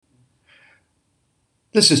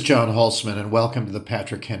This is John Halsman, and welcome to the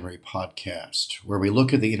Patrick Henry Podcast, where we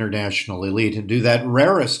look at the international elite and do that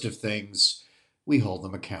rarest of things: we hold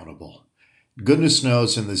them accountable. Goodness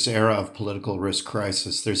knows, in this era of political risk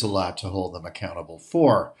crisis, there's a lot to hold them accountable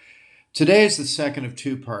for. Today is the second of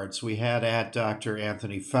two parts. We had at Dr.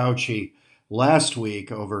 Anthony Fauci last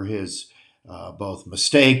week over his both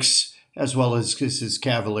mistakes as well as his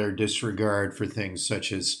cavalier disregard for things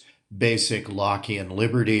such as basic Lockean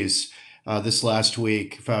liberties. This last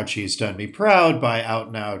week, Fauci has done me proud by out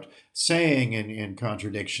and out saying, in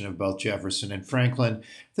contradiction of both Jefferson and Franklin,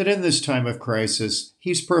 that in this time of crisis,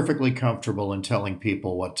 he's perfectly comfortable in telling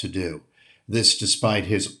people what to do. This despite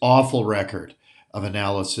his awful record of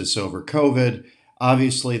analysis over COVID.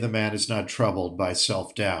 Obviously, the man is not troubled by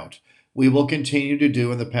self-doubt. We will continue to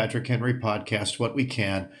do in the Patrick Henry Podcast what we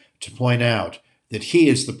can to point out that he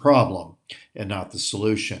is the problem and not the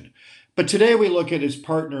solution. But today we look at his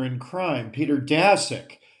partner in crime, Peter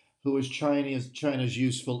Daszak, who is China's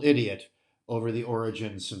useful idiot over the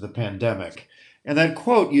origins of the pandemic. And that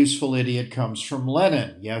quote, useful idiot, comes from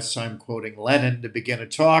Lenin. Yes, I'm quoting Lenin to begin a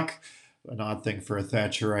talk, an odd thing for a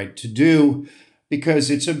Thatcherite to do,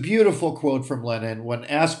 because it's a beautiful quote from Lenin. When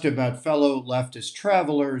asked about fellow leftist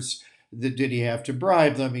travelers, did he have to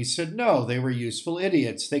bribe them? He said, no, they were useful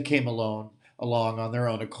idiots. They came along on their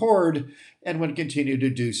own accord and would continue to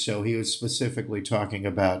do so. He was specifically talking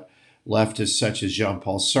about leftists such as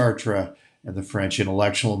Jean-Paul Sartre and the French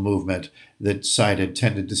intellectual movement that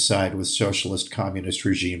tended to side with socialist communist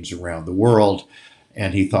regimes around the world.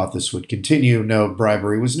 And he thought this would continue. No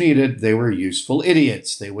bribery was needed. They were useful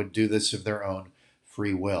idiots. They would do this of their own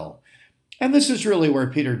free will. And this is really where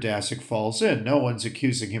Peter Daszak falls in. No one's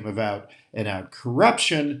accusing him of out-and-out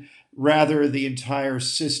corruption. Rather, the entire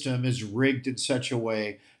system is rigged in such a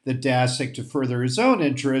way that Daszak, to further his own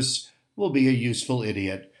interests, will be a useful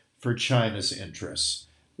idiot for China's interests.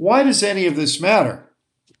 Why does any of this matter?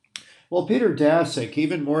 Well, Peter Daszak,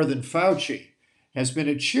 even more than Fauci, has been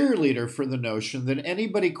a cheerleader for the notion that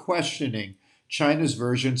anybody questioning China's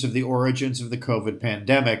versions of the origins of the COVID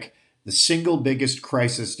pandemic, the single biggest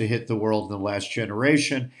crisis to hit the world in the last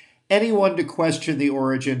generation, anyone to question the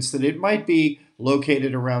origins that it might be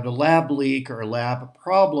located around a lab leak or lab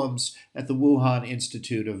problems at the Wuhan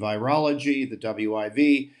Institute of Virology, the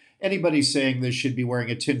WIV, anybody saying this should be wearing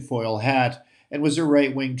a tinfoil hat and was a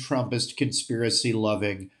right-wing Trumpist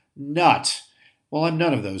conspiracy-loving nut. Well, I'm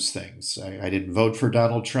none of those things. I didn't vote for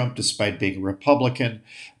Donald Trump despite being a Republican.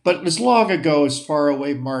 But as long ago as far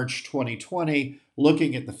away March 2020,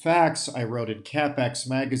 looking at the facts, I wrote in CapEx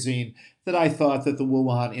magazine that I thought that the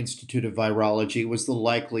Wuhan Institute of Virology was the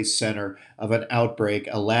likely center of an outbreak,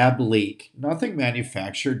 a lab leak, nothing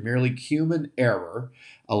manufactured, merely human error,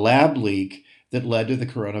 a lab leak that led to the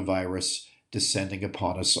coronavirus descending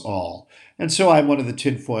upon us all. And so I'm one of the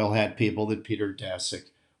tinfoil hat people that Peter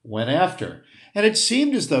Daszak went after. And it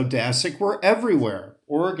seemed as though Daszak were everywhere,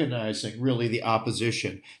 organizing really the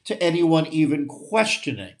opposition to anyone even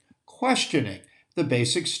questioning the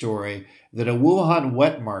basic story that a Wuhan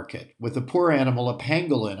wet market with a poor animal, a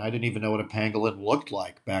pangolin — I didn't even know what a pangolin looked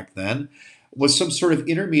like back then — was some sort of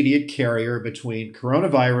intermediate carrier between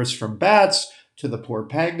coronavirus from bats to the poor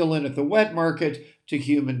pangolin at the wet market to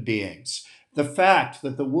human beings. The fact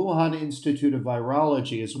that the Wuhan Institute of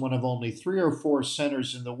Virology is one of only 3 or 4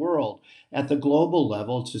 centers in the world at the global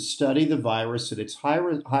level to study the virus at its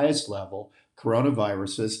highest level,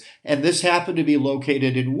 coronaviruses, and this happened to be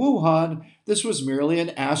located in Wuhan, this was merely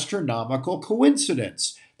an astronomical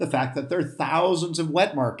coincidence. The fact that there are thousands of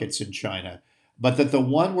wet markets in China, but that the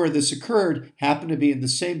one where this occurred happened to be in the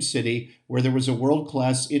same city where there was a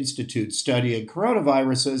world-class institute studying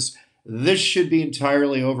coronaviruses, this should be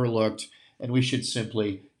entirely overlooked, and we should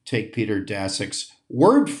simply take Peter Daszak's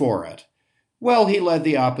word for it. Well, he led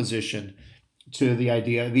the opposition to the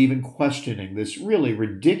idea of even questioning this really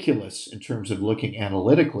ridiculous, in terms of looking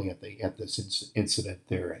analytically at this incident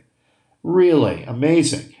theory. Really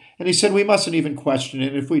amazing. And he said we mustn't even question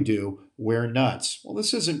it. If we do, we're nuts. Well,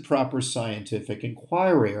 this isn't proper scientific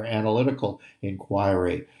inquiry or analytical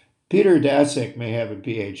inquiry. Peter Daszak may have a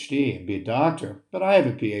PhD and be a doctor, but I have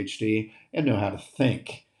a PhD and know how to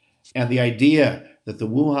think. And the idea that the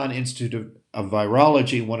Wuhan Institute of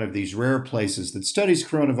Virology, one of these rare places that studies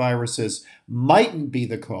coronaviruses, mightn't be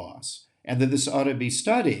the cause, and that this ought to be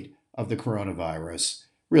studied of the coronavirus,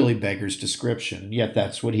 really beggars description. And yet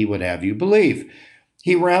that's what he would have you believe.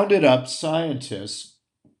 He rounded up scientists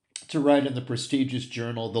to write in the prestigious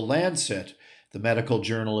journal The Lancet, the medical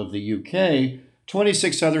journal of the UK,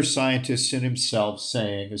 26 other scientists and himself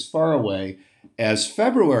saying, as far away as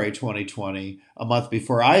February 2020, a month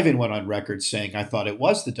before I even went on record saying I thought it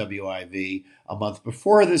was the WIV. A month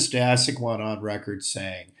before this, Daszak went on record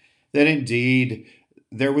saying that indeed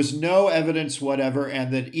there was no evidence whatever,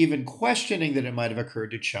 and that even questioning that it might have occurred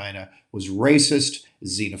to China was racist,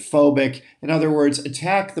 xenophobic. In other words,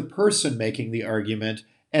 attack the person making the argument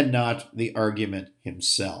and not the argument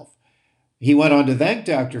himself. He went on to thank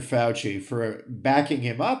Dr. Fauci for backing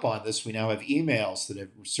him up on this. We now have emails that have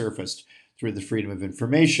surfaced through the Freedom of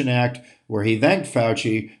Information Act where he thanked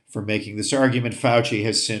Fauci for making this argument. Fauci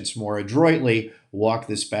has since more adroitly walked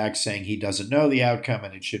this back, saying he doesn't know the outcome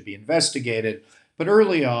and it should be investigated. But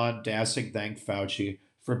early on, Daszak thanked Fauci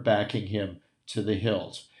for backing him to the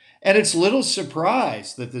hilt. And it's little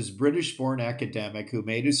surprise that this British-born academic who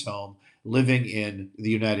made his home living in the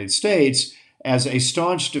United States as a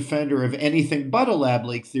staunch defender of anything but a lab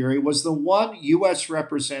leak theory was the one U.S.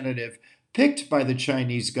 representative picked by the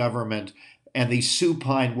Chinese government and the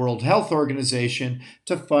supine World Health Organization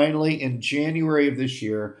to finally, in January of this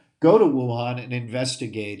year, go to Wuhan and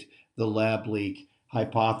investigate the lab leak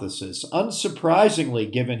hypothesis.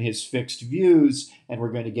 Unsurprisingly, given his fixed views, and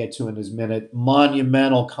we're going to get to in a minute,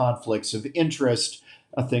 monumental conflicts of interest,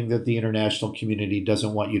 a thing that the international community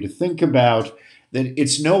doesn't want you to think about, that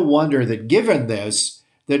it's no wonder that given this,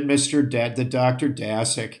 that Dr.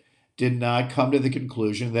 Daszak did not come to the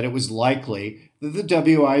conclusion that it was likely that the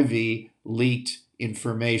WIV leaked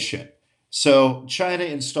information. So China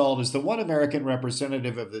installed as the one American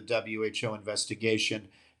representative of the WHO investigation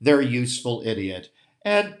their useful idiot.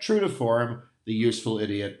 And true to form, the useful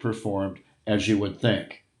idiot performed as you would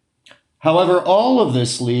think. However, all of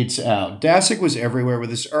this leads out. Daszak was everywhere with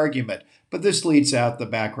this argument, but this leads out the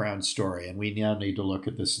background story, and we now need to look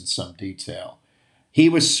at this in some detail. He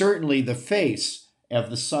was certainly the face of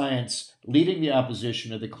the science leading the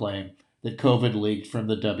opposition to the claim that COVID leaked from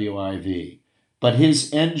the WIV. But his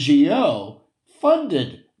NGO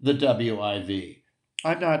funded the WIV.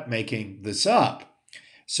 I'm not making this up.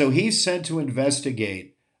 So he's sent to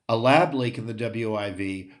investigate a lab leak in the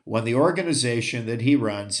WIV when the organization that he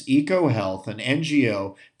runs, EcoHealth, an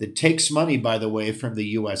NGO that takes money, by the way, from the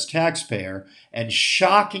U.S. taxpayer and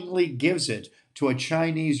shockingly gives it to a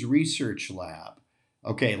Chinese research lab.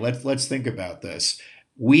 Okay, let's think about this.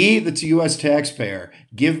 We, the U.S. taxpayer,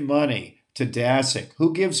 give money to Daszak,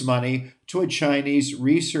 who gives money to a Chinese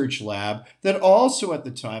research lab that also at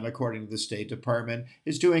the time, according to the State Department,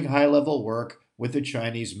 is doing high-level work with the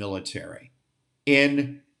Chinese military.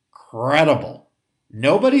 Incredible.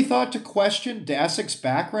 Nobody thought to question Daszak's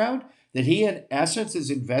background, that he in essence is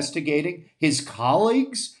investigating his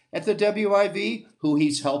colleagues at the WIV who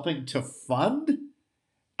he's helping to fund?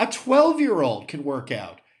 A 12-year-old can work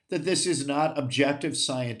out that this is not objective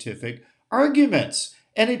scientific arguments,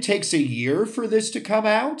 and it takes a year for this to come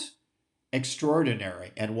out?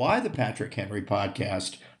 Extraordinary, and why the Patrick Henry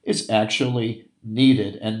podcast is actually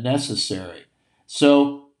needed and necessary.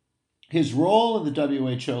 So his role in the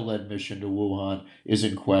WHO-led mission to Wuhan is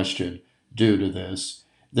in question due to this.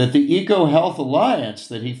 That the EcoHealth Alliance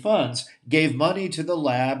that he funds gave money to the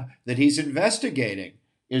lab that he's investigating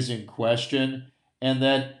is in question, and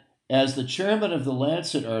that as the chairman of the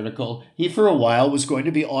Lancet article, he for a while was going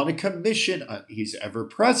to be on a commission, he's ever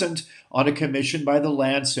present, on a commission by the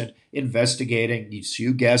Lancet investigating,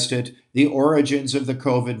 you guessed it, the origins of the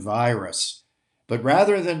COVID virus. But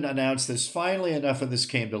rather than announce this, finally enough of this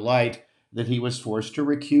came to light that he was forced to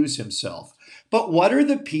recuse himself. But what are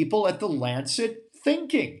the people at the Lancet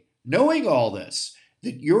thinking, knowing all this?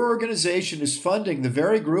 That your organization is funding the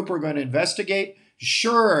very group we're going to investigate?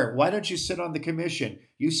 Sure, why don't you sit on the commission?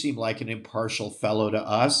 You seem like an impartial fellow to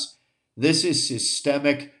us. This is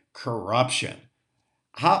systemic corruption.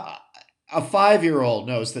 A 5-year-old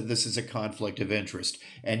knows that this is a conflict of interest,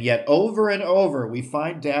 and yet over and over we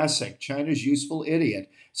find Daszak, China's useful idiot,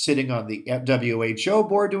 sitting on the WHO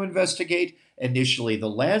board to investigate, initially the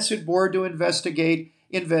Lancet board to investigate,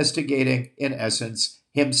 investigating, in essence,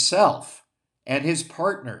 himself and his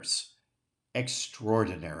partners.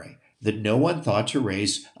 Extraordinary that no one thought to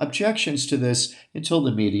raise objections to this until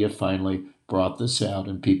the media finally brought this out,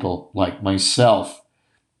 and people like myself.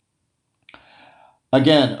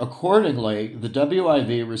 Again, accordingly, the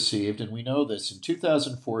WIV received, and we know this, in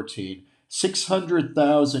 2014,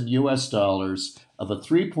 $600,000 US of a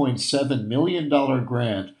 $3.7 million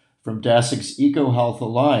grant from Daszak's EcoHealth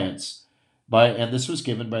Alliance, and this was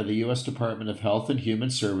given by the U.S. Department of Health and Human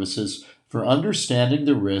Services for understanding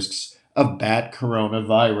the risks of bat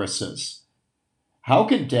coronaviruses. How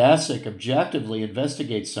can Daszak objectively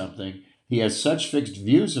investigate something he has such fixed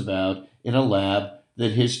views about in a lab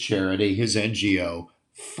that his charity, his NGO,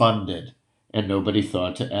 funded? and nobody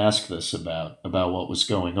thought to ask this about what was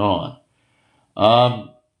going on.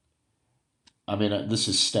 Um, I mean, this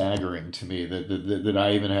is staggering to me that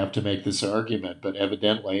I even have to make this argument, but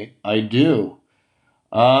evidently I do.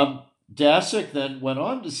 Um, Daszak then went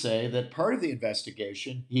on to say that part of the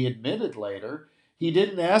investigation, he admitted later, he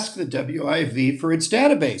didn't ask the WIV for its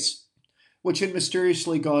database, which had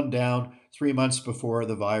mysteriously gone down 3 months before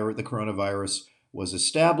the coronavirus was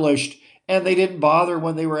established, and they didn't bother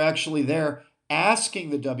when they were actually there asking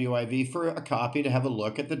the WIV for a copy to have a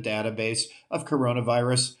look at the database of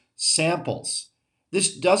coronavirus samples.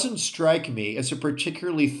 This doesn't strike me as a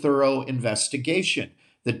particularly thorough investigation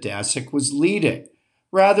that Daszak was leading.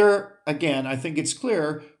 Rather, again, I think it's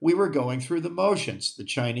clear we were going through the motions. The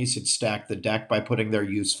Chinese had stacked the deck by putting their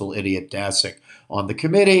useful idiot Daszak on the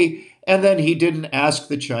committee, and then he didn't ask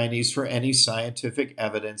the Chinese for any scientific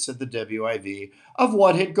evidence at the WIV of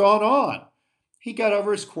what had gone on. He got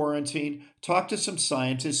over his quarantine, talked to some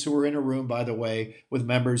scientists who were in a room, by the way, with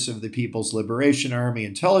members of the People's Liberation Army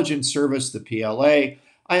Intelligence Service, the PLA.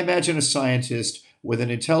 I imagine a scientist with an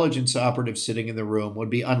intelligence operative sitting in the room would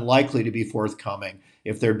be unlikely to be forthcoming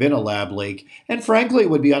if there'd been a lab leak, and frankly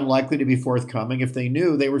would be unlikely to be forthcoming if they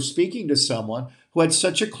knew they were speaking to someone who had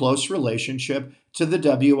such a close relationship to the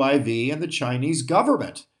WIV and the Chinese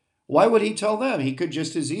government. Why would he tell them? He could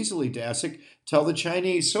just as easily, Daszak, tell the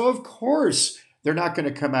Chinese. So, of course, they're not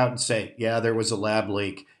going to come out and say, yeah, there was a lab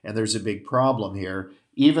leak and there's a big problem here.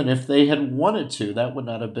 Even if they had wanted to, that would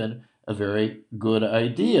not have been a very good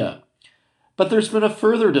idea. But there's been a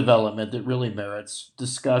further development that really merits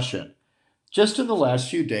discussion. Just in the last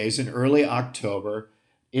few days, in early October,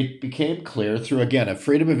 it became clear through, again, a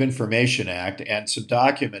Freedom of Information Act and some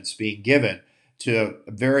documents being given to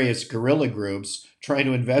various guerrilla groups trying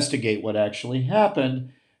to investigate what actually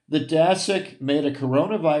happened, that Daszak made a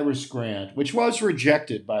coronavirus grant, which was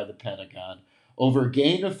rejected by the Pentagon, over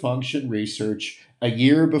gain-of-function research a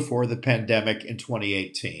year before the pandemic in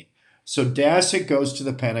 2018. So Daszak goes to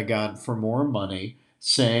the Pentagon for more money,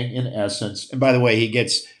 saying, in essence, and by the way, he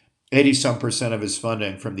gets 80-some% of his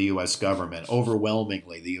funding from the U.S. government.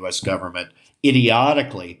 Overwhelmingly, the U.S. government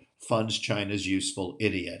idiotically funds China's useful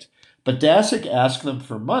idiot. But Daszak asked them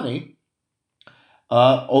for money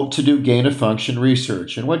to do gain-of-function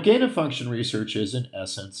research. And what gain-of-function research is, in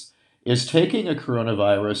essence, is taking a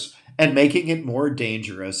coronavirus and making it more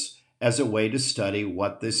dangerous as a way to study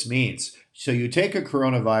what this means. So you take a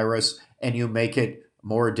coronavirus and you make it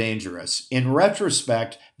more dangerous. In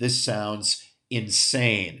retrospect, this sounds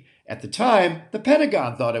insane. At the time, the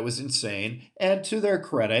Pentagon thought it was insane, and to their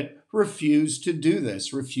credit, refused to do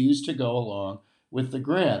this, refused to go along with the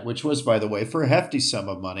grant, which was, by the way, for a hefty sum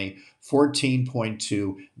of money,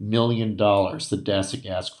 $14.2 million that Daszak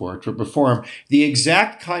asked for to perform the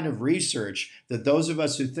exact kind of research that those of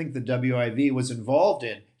us who think the WIV was involved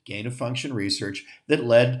in, gain-of-function research, that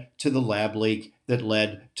led to the lab leak, that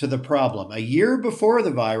led to the problem. A year before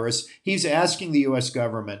the virus, he's asking the U.S.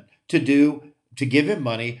 government to give him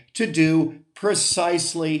money to do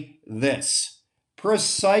precisely this.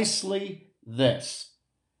 Precisely this.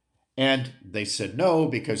 And they said no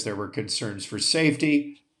because there were concerns for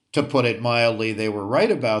safety. To put it mildly, they were right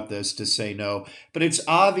about this to say no. But it's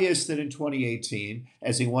obvious that in 2018,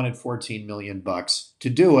 as he wanted $14 million to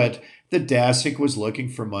do it, that Daszak was looking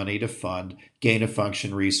for money to fund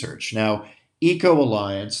gain-of-function research. Now, Eco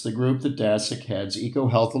Alliance, the group that Daszak heads, Eco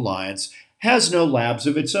Health Alliance, has no labs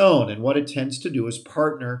of its own. And what it tends to do is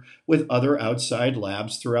partner with other outside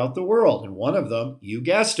labs throughout the world. And one of them, you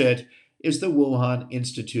guessed it, is the Wuhan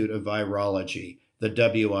Institute of Virology, the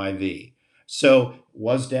WIV. So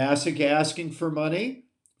was Daszak asking for money,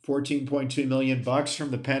 $14.2 million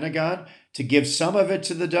from the Pentagon, to give some of it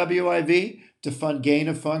to the WIV to fund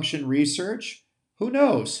gain-of-function research? Who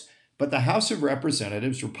knows? But the House of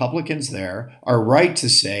Representatives, Republicans there, are right to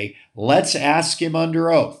say, let's ask him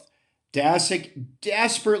under oath. Daszak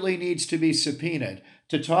desperately needs to be subpoenaed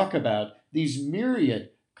to talk about these myriad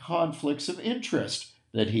conflicts of interest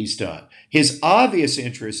that he's done. His obvious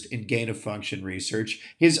interest in gain-of-function research,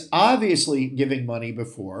 his obviously giving money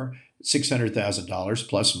before, $600,000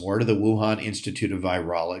 plus more to the Wuhan Institute of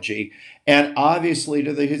Virology, and obviously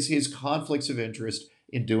to his conflicts of interest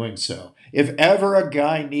in doing so. If ever a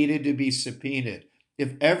guy needed to be subpoenaed,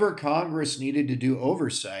 if ever Congress needed to do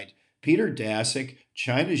oversight, Peter Daszak,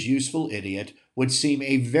 China's useful idiot, would seem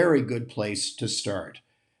a very good place to start.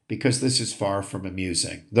 Because this is far from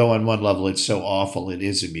amusing. Though on one level it's so awful, it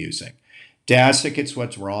is amusing. Daszak, it's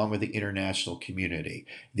what's wrong with the international community.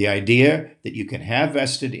 The idea that you can have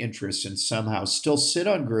vested interests and somehow still sit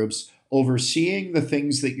on groups overseeing the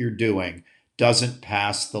things that you're doing doesn't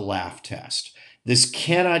pass the laugh test. This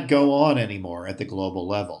cannot go on anymore at the global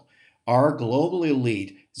level. Our global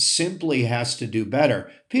elite simply has to do better.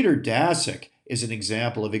 Peter Daszak is an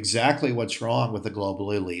example of exactly what's wrong with the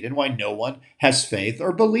global elite and why no one has faith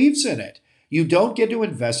or believes in it. You don't get to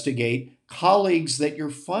investigate colleagues that you're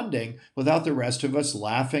funding without the rest of us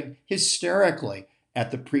laughing hysterically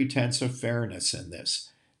at the pretense of fairness in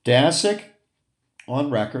this. Daszak, on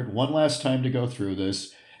record, one last time to go through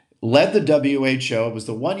this, led the WHO, was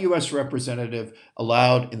the one U.S. representative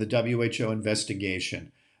allowed in the WHO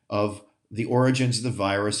investigation of the origins of the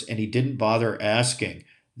virus, and he didn't bother asking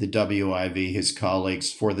the WIV, his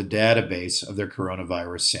colleagues, for the database of their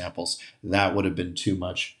coronavirus samples. That would have been too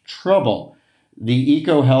much trouble. The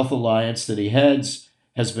EcoHealth Alliance that he heads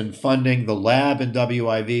has been funding the lab in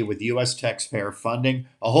WIV with U.S. taxpayer funding.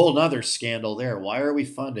 A whole nother scandal there. Why are we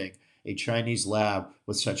funding a Chinese lab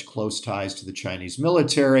with such close ties to the Chinese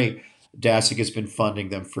military? Daszak has been funding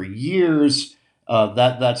them for years.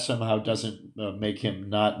 That somehow doesn't make him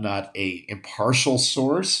not a impartial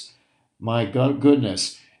source. My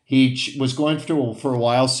goodness. He was going to, for a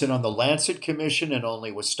while, sit on the Lancet Commission and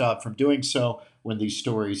only was stopped from doing so when these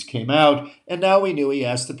stories came out. And now we knew he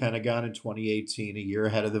asked the Pentagon in 2018, a year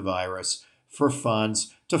ahead of the virus, for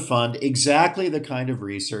funds to fund exactly the kind of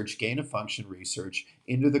research, gain-of-function research,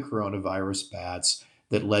 into the coronavirus bats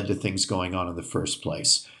that led to things going on in the first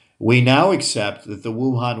place. We now accept that the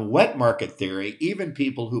Wuhan wet market theory, even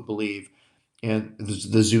people who believe in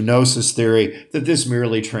the zoonosis theory, that this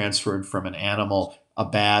merely transferred from an animal, a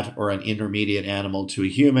bat or an intermediate animal, to a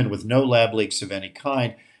human with no lab leaks of any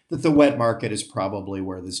kind, that the wet market is probably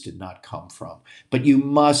where this did not come from. But you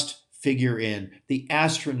must figure in the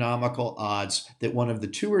astronomical odds that one of the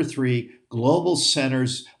 2 or 3 global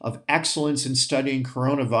centers of excellence in studying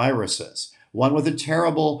coronaviruses, one with a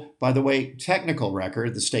terrible, by the way, technical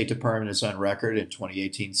record, the State Department is on record in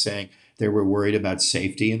 2018 saying they were worried about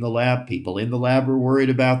safety in the lab. People in the lab were worried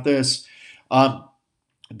about this. That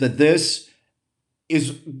this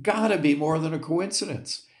is gotta be more than a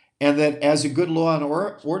coincidence. And that, as a good Law and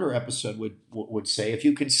Order episode would say, if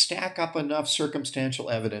you can stack up enough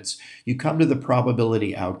circumstantial evidence, you come to the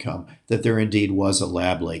probability outcome that there indeed was a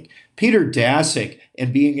lab leak. Peter Daszak,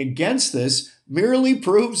 and being against this, merely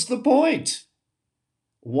proves the point.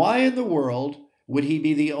 Why in the world would he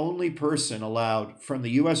be the only person allowed from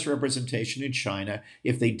the U.S. representation in China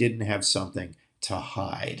if they didn't have something to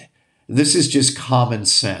hide? This is just common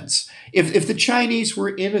sense. If the Chinese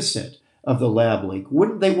were innocent of the lab leak,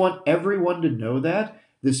 wouldn't they want everyone to know that?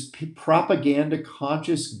 This propaganda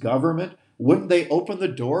conscious government, wouldn't they open the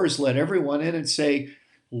doors, let everyone in and say,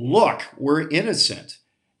 look, we're innocent?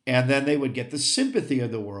 And then they would get the sympathy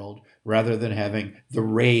of the world rather than having the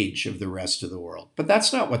rage of the rest of the world. But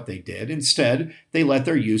that's not what they did. Instead, they let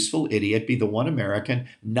their useful idiot be the one American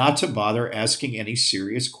not to bother asking any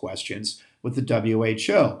serious questions with the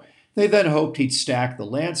WHO. They then hoped he'd stack the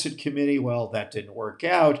Lancet Committee. Well, that didn't work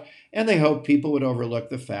out. And they hoped people would overlook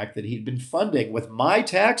the fact that he'd been funding, with my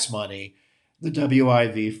tax money, the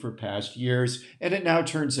WIV for past years. And it now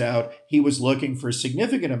turns out he was looking for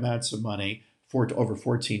significant amounts of money, for over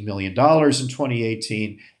 $14 million in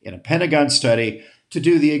 2018, in a Pentagon study to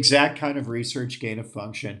do the exact kind of research gain of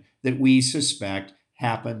function that we suspect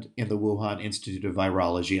happened in the Wuhan Institute of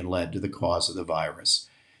Virology and led to the cause of the virus.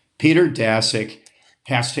 Peter Daszak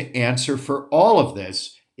has to answer for all of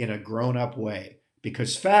this in a grown-up way,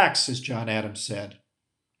 because facts, as John Adams said,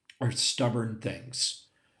 are stubborn things.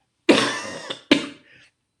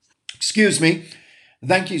 Excuse me.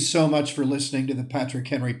 Thank you so much for listening to the Patrick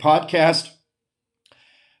Henry podcast.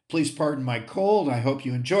 Please pardon my cold. I hope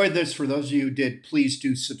you enjoyed this. For those of you who did, please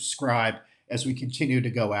do subscribe as we continue to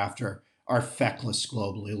go after our feckless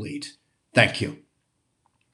global elite. Thank you.